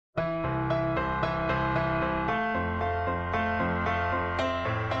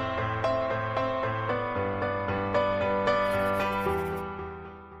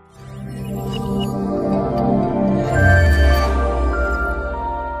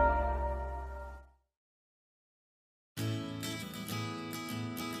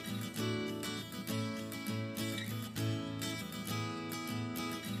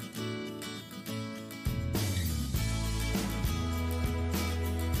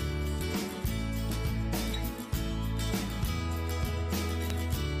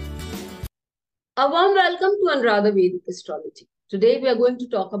A warm welcome to Anuradha Vedic Astrology. Today we are going to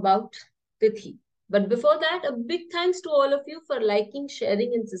talk about Tithi. But before that, a big thanks to all of you for liking,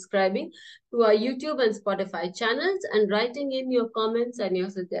 sharing, and subscribing to our YouTube and Spotify channels and writing in your comments and your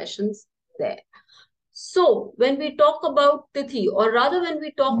suggestions there. So, when we talk about Tithi, or rather when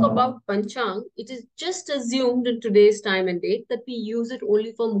we talk about Panchang, it is just assumed in today's time and date that we use it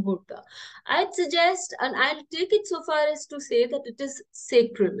only for Muhurta. I'd suggest, and I'll take it so far as to say that it is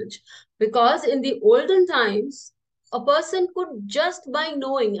sacrilege. Because in the olden times, a person could just by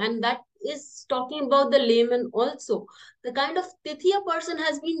knowing, and that is talking about the layman also, the kind of Tithi a person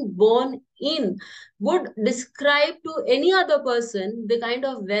has been born in would describe to any other person the kind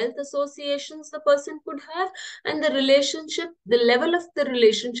of wealth associations the person could have and the relationship, the level of the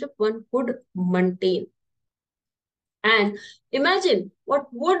relationship one could maintain. And imagine what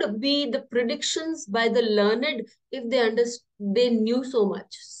would be the predictions by the learned if they knew so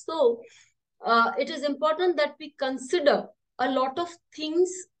much. So it is important that we consider a lot of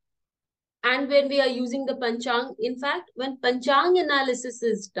things. And when we are using the Panchang, in fact, when Panchang analysis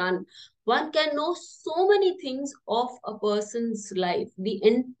is done, one can know so many things of a person's life, the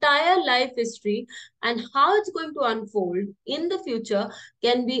entire life history, and how it's going to unfold in the future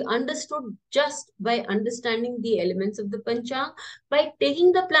can be understood just by understanding the elements of the Panchang, by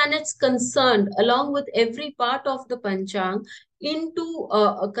taking the planets concerned along with every part of the Panchang into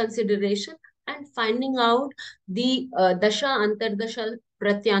a consideration and finding out the Dasha, Antardasha,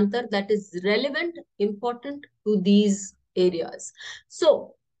 Pratyantar that is relevant, important to these areas.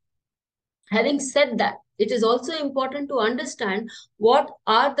 So, having said that, it is also important to understand what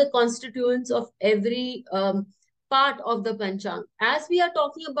are the constituents of every part of the Panchang. As we are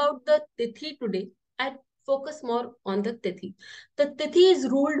talking about the Tithi today, I focus more on the Tithi. The Tithi is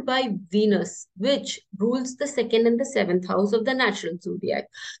ruled by Venus, which rules the second and the seventh house of the natural zodiac.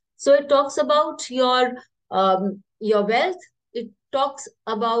 So it talks about your wealth. It talks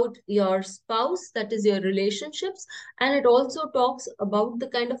about your spouse, that is your relationships, and it also talks about the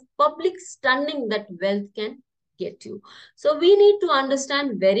kind of public standing that wealth can get you. So we need to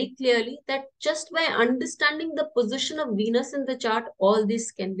understand very clearly that just by understanding the position of Venus in the chart, all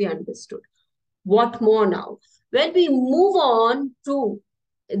this can be understood. What more now? When we move on to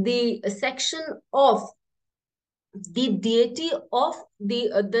the section of the deity of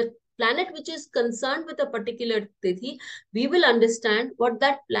the planet which is concerned with a particular tithi, we will understand what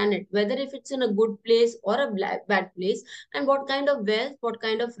that planet, whether if it's in a good place or a bad place, and what kind of wealth, what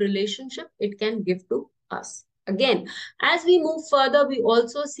kind of relationship it can give to us. Again, as we move further, we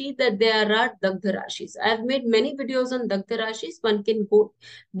also see that there are Dagdha Rashis. I have made many videos on Dagdha Rashis. One can go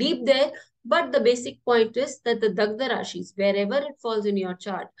deep there. But the basic point is that the Dagdha Rashis, wherever it falls in your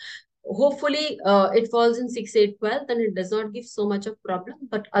chart, hopefully it falls in 6, 8, 12, then it does not give so much of problem.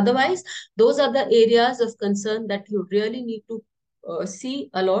 But otherwise, those are the areas of concern that you really need to see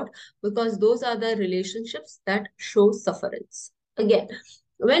a lot, because those are the relationships that show sufferance. Again,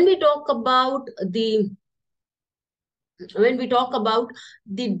 when we talk about the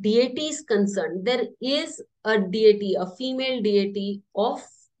deities concerned, there is a deity, a female deity of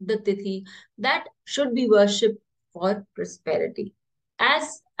the Tithi that should be worshipped for prosperity.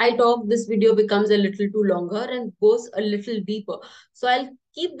 As I talk, this video becomes a little too longer and goes a little deeper. So I'll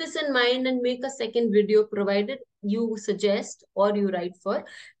keep this in mind and make a second video provided you suggest or you write for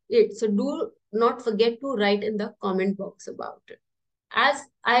it. So do not forget to write in the comment box about it. As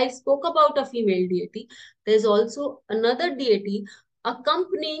I spoke about a female deity, there's also another deity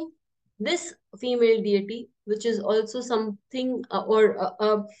accompanying this female deity, which is also something or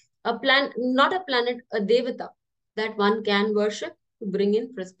a planet, not a planet, a devata that one can worship to bring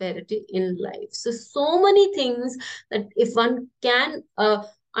in prosperity in life. So many things that if one can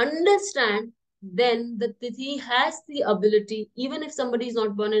understand, then the Tithi has the ability, even if somebody is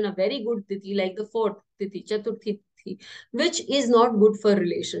not born in a very good Tithi, like the fourth Tithi, Chaturthi Tithi, which is not good for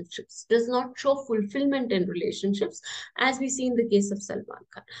relationships, does not show fulfillment in relationships, as we see in the case of Salman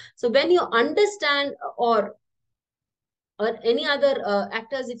Khan. So when you understand or any other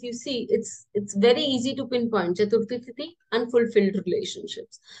actors, if you see, it's very easy to pinpoint Chaturthi Tithi, unfulfilled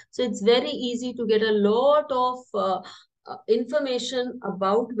relationships. So it's very easy to get a lot of information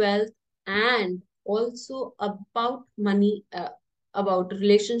about wealth and also about money, about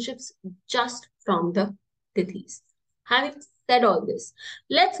relationships just from the Tithis. Having said all this,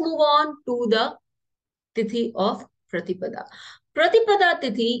 let's move on to the Tithi of Pratipada. Pratipada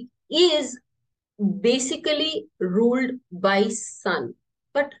Tithi is basically ruled by sun.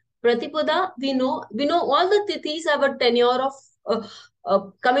 But Pratipada, we know all the Tithis have a tenure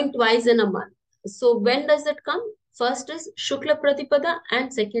of coming twice in a month. So when does it come? First is Shukla Pratipada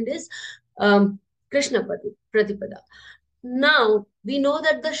and second is Krishna Pratipada. Now, we know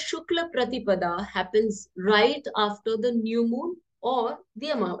that the Shukla Pratipada happens right after the new moon or the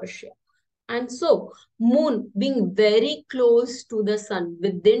Amavasya. And so, moon being very close to the sun,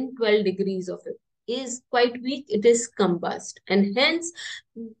 within 12 degrees of it, is quite weak. It is combust. And hence,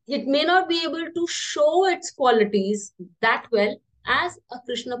 it may not be able to show its qualities that well as a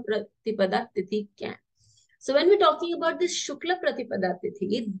Krishna Pratipada Tithi can. So when we're talking about this Shukla Pratipada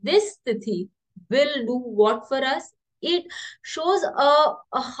Tithi, this Tithi will do what for us? It shows a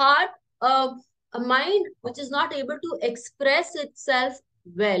heart, a mind which is not able to express itself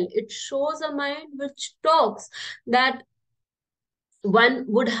well. It shows a mind which talks that one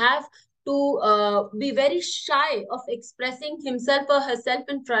would have to be very shy of expressing himself or herself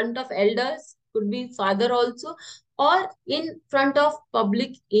in front of elders, could be father also, or in front of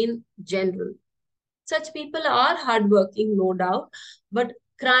public in general. Such people are hardworking, no doubt, but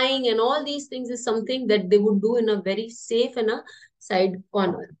crying and all these things is something that they would do in a very safe and a side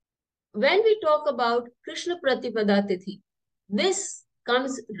corner. When we talk about Krishna Pratipada Tithi, this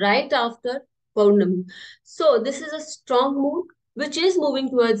comes right after Paurnami. So this is a strong moon which is moving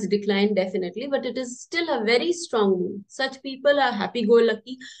towards decline definitely, but it is still a very strong moon. Such people are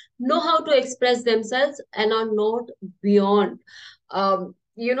happy-go-lucky, know how to express themselves and are not beyond,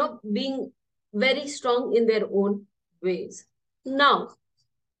 being very strong in their own ways. Now,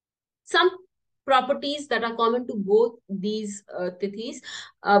 some properties that are common to both these tithis,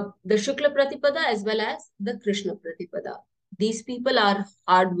 the Shukla Pratipada as well as the Krishna Pratipada. These people are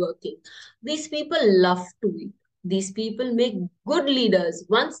hardworking. These people love to eat. These people make good leaders.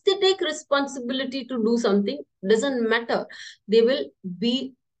 Once they take responsibility to do something, doesn't matter. They will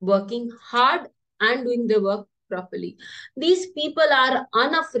be working hard and doing their work properly. These people are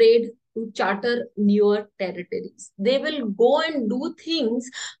unafraid to charter newer territories. They will go and do things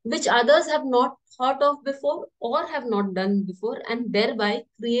which others have not thought of before or have not done before, and thereby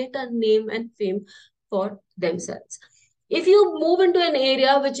create a name and fame for themselves. If you move into an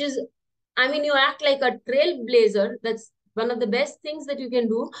area which is, you act like a trailblazer, that's one of the best things that you can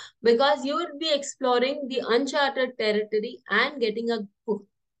do, because you will be exploring the uncharted territory and getting a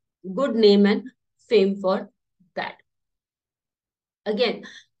good name and fame for that. Again,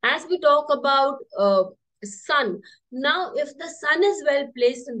 as we talk about sun, now if the sun is well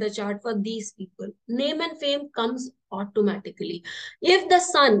placed in the chart for these people, name and fame comes automatically. If the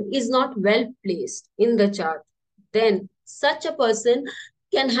sun is not well placed in the chart, then such a person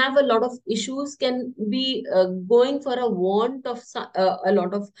can have a lot of issues, can be going for a want of a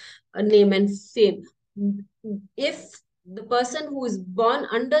lot of name and fame. If the person who is born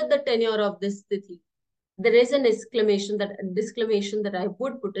under the tenure of this tithi, there is an exclamation that disclamation that I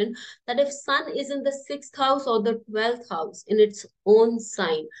would put in, that if sun is in the 6th house or the 12th house in its own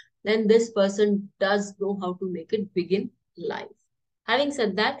sign, then this person does know how to make it big in life. Having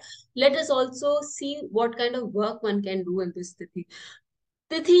said that, let us also see what kind of work one can do in this tithi.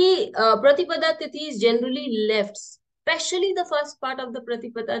 Pratipada Tithi is generally left, especially the first part of the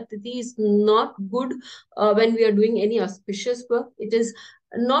Pratipada Tithi is not good when we are doing any auspicious work. It is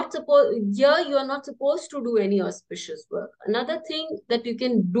not supposed, here you are not supposed to do any auspicious work. Another thing that you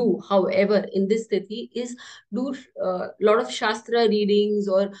can do, however, in this Tithi is do a lot of Shastra readings,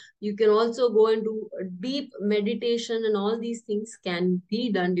 or you can also go into deep meditation, and all these things can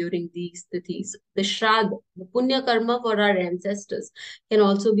be done during these Tithis. The Shraddha, the Punya Karma for our ancestors, can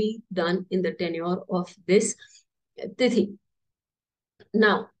also be done in the tenure of this Tithi.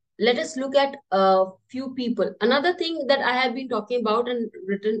 Now, let us look at a few people. Another thing that I have been talking about and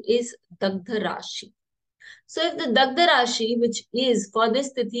written is Dagdha Rashi. So if the Dagdha Rashi, which is for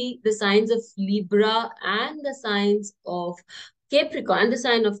this Tithi, the signs of Libra and the signs of Capricorn, and the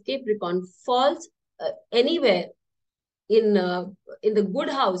sign of Capricorn falls anywhere in the good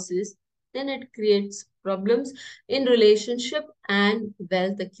houses, then it creates problems in relationship and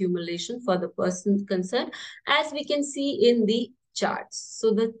wealth accumulation for the person concerned, as we can see in the charts.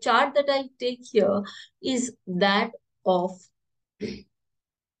 So the chart that I take here is that of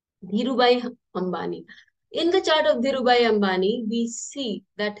Dhirubhai Ambani. In the chart of Dhirubhai Ambani, we see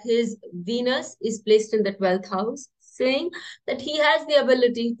that his Venus is placed in the 12th house, saying that he has the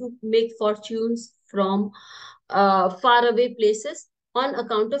ability to make fortunes from faraway places on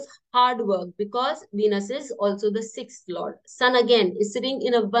account of hard work, because Venus is also the 6th lord. Sun again is sitting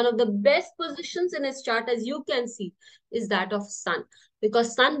in one of the best positions in his chart, as you can see, is that of Sun,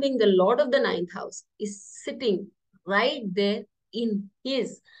 because Sun, being the lord of the 9th house, is sitting right there in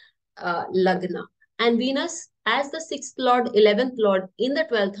his Lagna. And Venus, as the 6th lord, 11th lord in the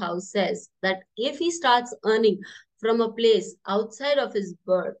 12th house, says that if he starts earning from a place outside of his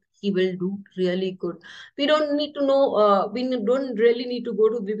birth, he will do really good. We don't need to know, we don't really need to go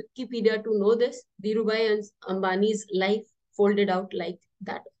to Wikipedia to know this. Dhirubhai Ambani's life folded out like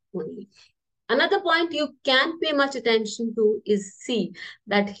that only. Another point you can pay much attention to is see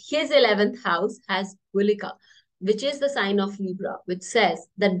that his 11th house has Gulika, which is the sign of Libra, which says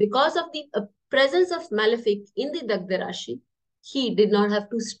that because of the presence of Malefic in the Dagda Rashi, he did not have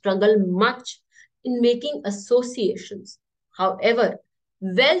to struggle much in making associations. However,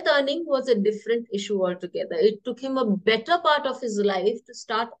 wealth earning was a different issue altogether. It took him a better part of his life to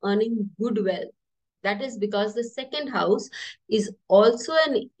start earning good wealth. That is because the second house is also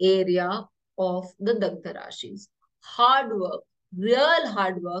an area of the Dagda Rashis. Hard work, real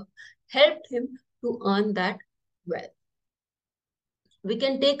hard work, helped him to earn that wealth. We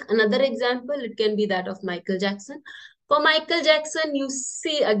can take another example. It can be that of Michael Jackson. For Michael Jackson, you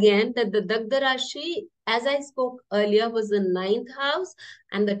see again that the Dagda Rashi, as I spoke earlier, was the 9th house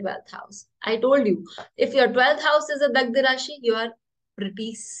and the 12th house. I told you, if your 12th house is a Dagda Rashi, you are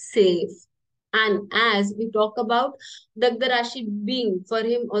pretty safe. And as we talk about Dagda Rashi being for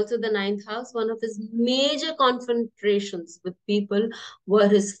him also the 9th house, one of his major confrontations with people were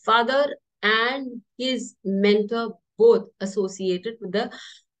his father and his mentor, both associated with the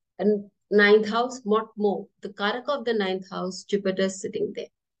 9th house, what more, the Karaka of the 9th house, Jupiter is sitting there.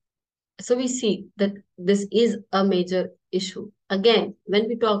 So we see that this is a major issue. Again, when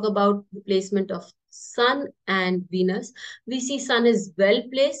we talk about the placement of Sun and Venus, we see Sun is well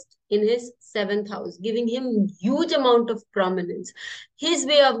placed in his 7th house, giving him huge amount of prominence. His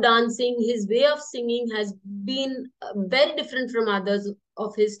way of dancing, his way of singing has been very different from others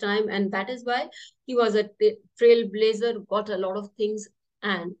of his time, and that is why he was a trailblazer, got a lot of things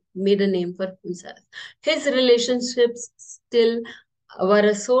and made a name for himself. His relationships still were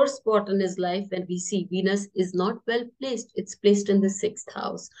a sore spot in his life when we see Venus is not well placed. It's placed in the 6th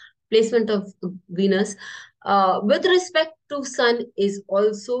house. Placement of Venus with respect to Sun is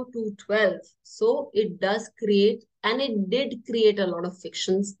also to 12. So it does create, and it did create a lot of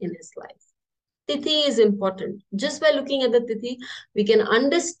fictions in his life. Tithi is important. Just by looking at the Tithi, we can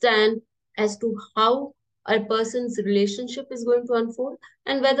understand as to how a person's relationship is going to unfold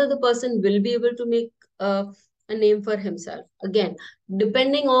and whether the person will be able to make a name for himself. Again,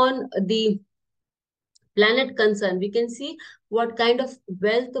 depending on the planet concerned, we can see what kind of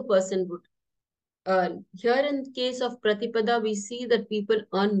wealth the person would earn. Here in case of Pratipada, we see that people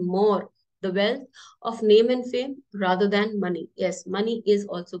earn more, the wealth of name and fame rather than money. Yes, money is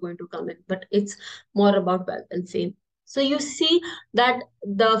also going to come in, but it's more about wealth and fame. So you see that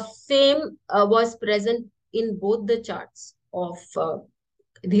the fame was present in both the charts of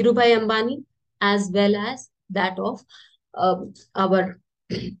Dhirubhai Ambani as well as that of our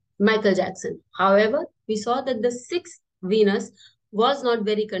Michael Jackson. However, we saw that the 6th Venus was not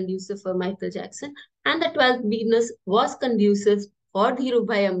very conducive for Michael Jackson, and the 12th Venus was conducive for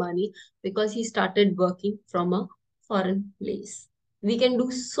Dhirubhai Ambani because he started working from a foreign place. We can do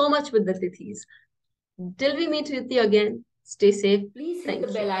so much with the Tithis. Till we meet with you again, stay safe. Please hit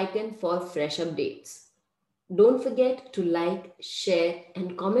the bell icon for fresh updates. Don't forget to like, share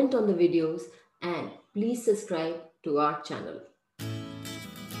and comment on the videos, and please subscribe to our channel.